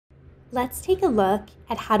Let's take a look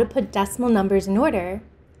at how to put decimal numbers in order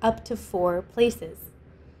up to 4 places.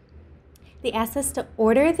 They asked us to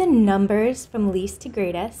order the numbers from least to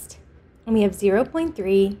greatest, and we have 0.3,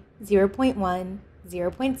 0.1,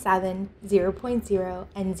 0.7, 0.0,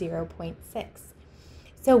 and 0.6.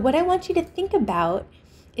 So what I want you to think about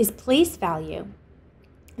is place value.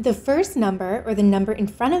 The first number, or the number in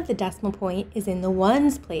front of the decimal point, is in the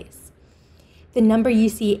ones place. The number you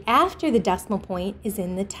see after the decimal point is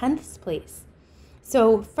in the tenths place.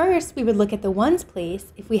 So first, we would look at the ones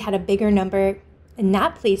place. If we had a bigger number in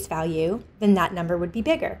that place value, then that number would be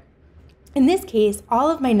bigger. In this case, all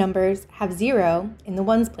of my numbers have 0 in the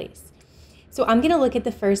ones place. So I'm going to look at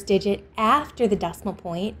the first digit after the decimal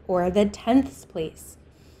point, or the tenths place.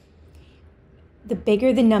 The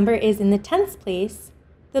bigger the number is in the tenths place,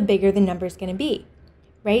 the bigger the number is going to be,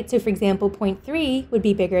 right? So for example, 0.3 would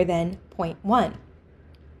be bigger than 0.1.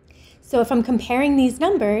 So if I'm comparing these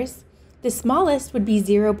numbers, the smallest would be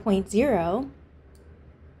 0.0,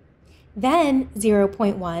 then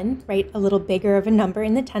 0.1, right, a little bigger of a number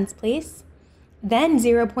in the tenths place, then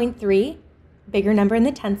 0.3, bigger number in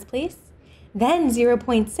the tenths place, then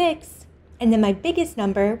 0.6, and then my biggest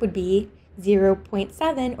number would be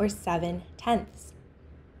 0.7 or 7/10.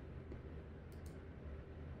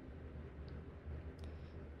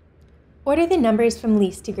 Order the numbers from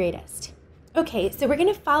least to greatest. Okay, so we're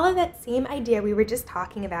going to follow that same idea we were just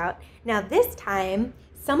talking about. Now this time,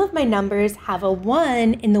 some of my numbers have a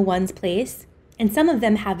 1 in the ones place, and some of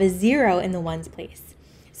them have a 0 in the ones place.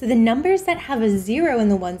 So the numbers that have a 0 in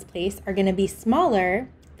the ones place are going to be smaller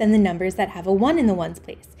than the numbers that have a 1 in the ones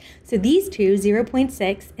place. So these two,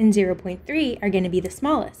 0.6 and 0.3, are going to be the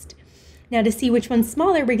smallest. Now to see which one's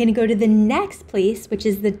smaller, we're going to go to the next place, which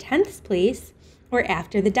is the tenths place, or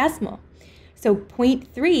after the decimal. So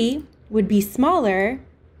 0.3 would be smaller,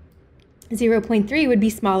 0.3 would be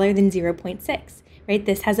smaller than 0.6, right?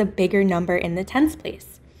 This has a bigger number in the tenths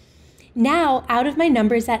place. Now, out of my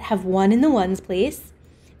numbers that have 1 in the ones place,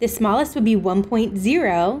 the smallest would be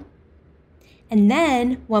 1.0, and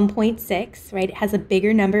then 1.6, right? It has a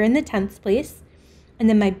bigger number in the tenths place. And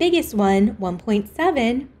then my biggest one,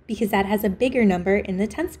 1.7, because that has a bigger number in the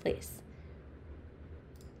tenths place.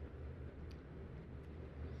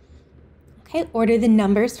 Okay, order the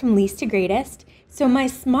numbers from least to greatest. So my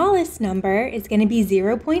smallest number is going to be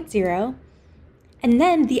 0.0, and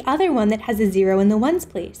then the other one that has a 0 in the ones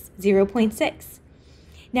place, 0.6.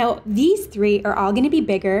 Now these three are all going to be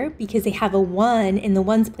bigger because they have a 1 in the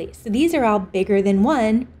ones place. So these are all bigger than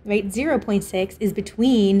 1, right? 0.6 is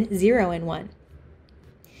between 0 and 1.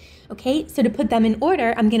 Okay, so to put them in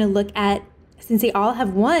order, I'm going to look at, since they all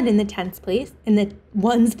have 1 in the tenths place, in the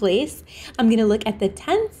ones place, I'm going to look at the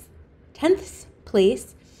tenths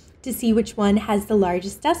place to see which one has the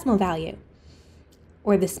largest decimal value,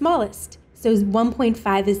 or the smallest. So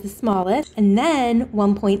 1.5 is the smallest, and then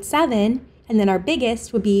 1.7, and then our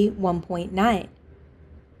biggest would be 1.9.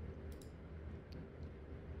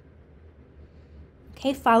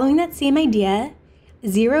 Okay, following that same idea,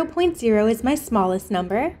 0.0 is my smallest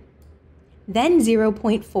number, then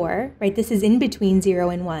 0.4, right? This is in between 0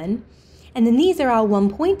 and 1. And then these are all 1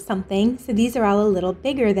 point something, so these are all a little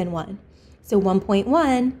bigger than 1. So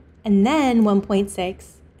 1.1, and then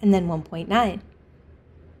 1.6, and then 1.9.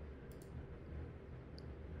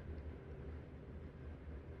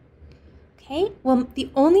 Okay, well, the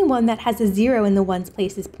only one that has a 0 in the ones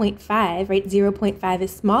place is 0.5, right? 0.5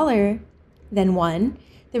 is smaller than 1.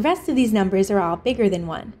 The rest of these numbers are all bigger than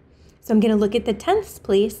 1. So I'm going to look at the tenths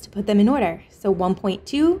place to put them in order. So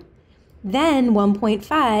 1.2, then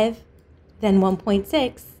 1.5, then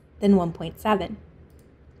 1.6, then 1.7.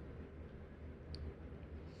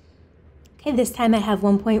 Okay, this time I have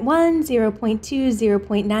 1.1, 0.2,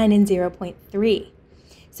 0.9, and 0.3.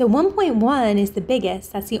 So 1.1 is the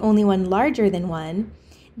biggest. That's the only one larger than 1.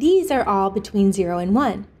 These are all between 0 and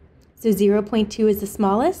 1. So 0.2 is the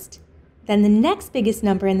smallest. Then the next biggest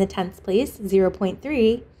number in the tenths place,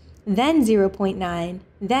 0.3, then 0.9,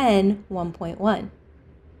 then 1.1.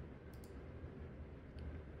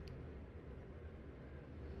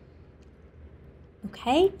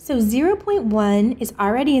 Okay, so 0.1 is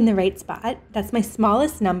already in the right spot. That's my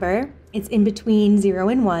smallest number. It's in between 0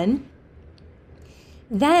 and 1.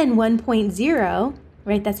 Then 1.0,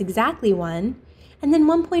 right, that's exactly 1. And then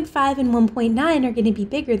 1.5 and 1.9 are going to be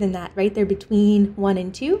bigger than that, right? They're between 1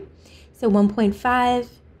 and 2. So 1.5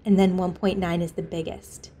 and then 1.9 is the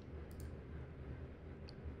biggest.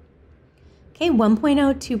 Okay,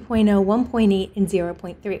 1.0, 2.0, 1.8, and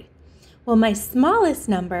 0.3. Well, my smallest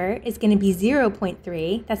number is going to be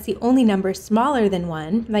 0.3. That's the only number smaller than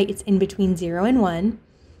 1, right? It's in between 0 and 1.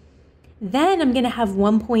 Then I'm going to have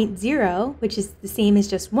 1.0, which is the same as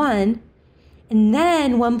just 1. And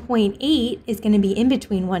then 1.8 is going to be in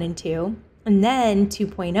between 1 and 2. And then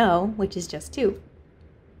 2.0, which is just 2.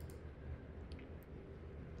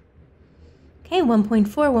 Okay, 1.4,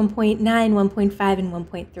 1.9, 1.5, and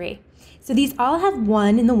 1.3. So these all have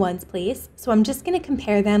 1 in the ones place. So I'm just going to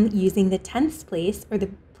compare them using the tenths place, or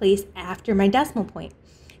the place after my decimal point.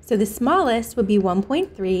 So the smallest would be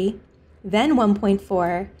 1.3, then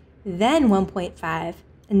 1.4, then 1.5,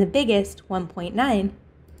 and the biggest 1.9.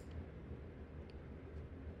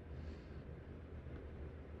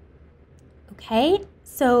 Okay,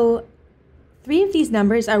 so 3 of these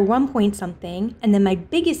numbers are 1 point something, and then my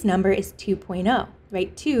biggest number is 2.0,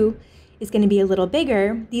 right? 2 is going to be a little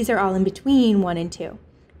bigger. These are all in between 1 and 2.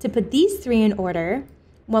 To put these 3 in order,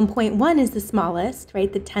 1.1 is the smallest,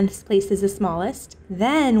 right? The tenths place is the smallest,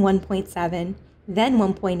 then 1.7, then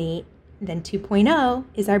 1.8, then 2.0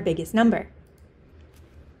 is our biggest number.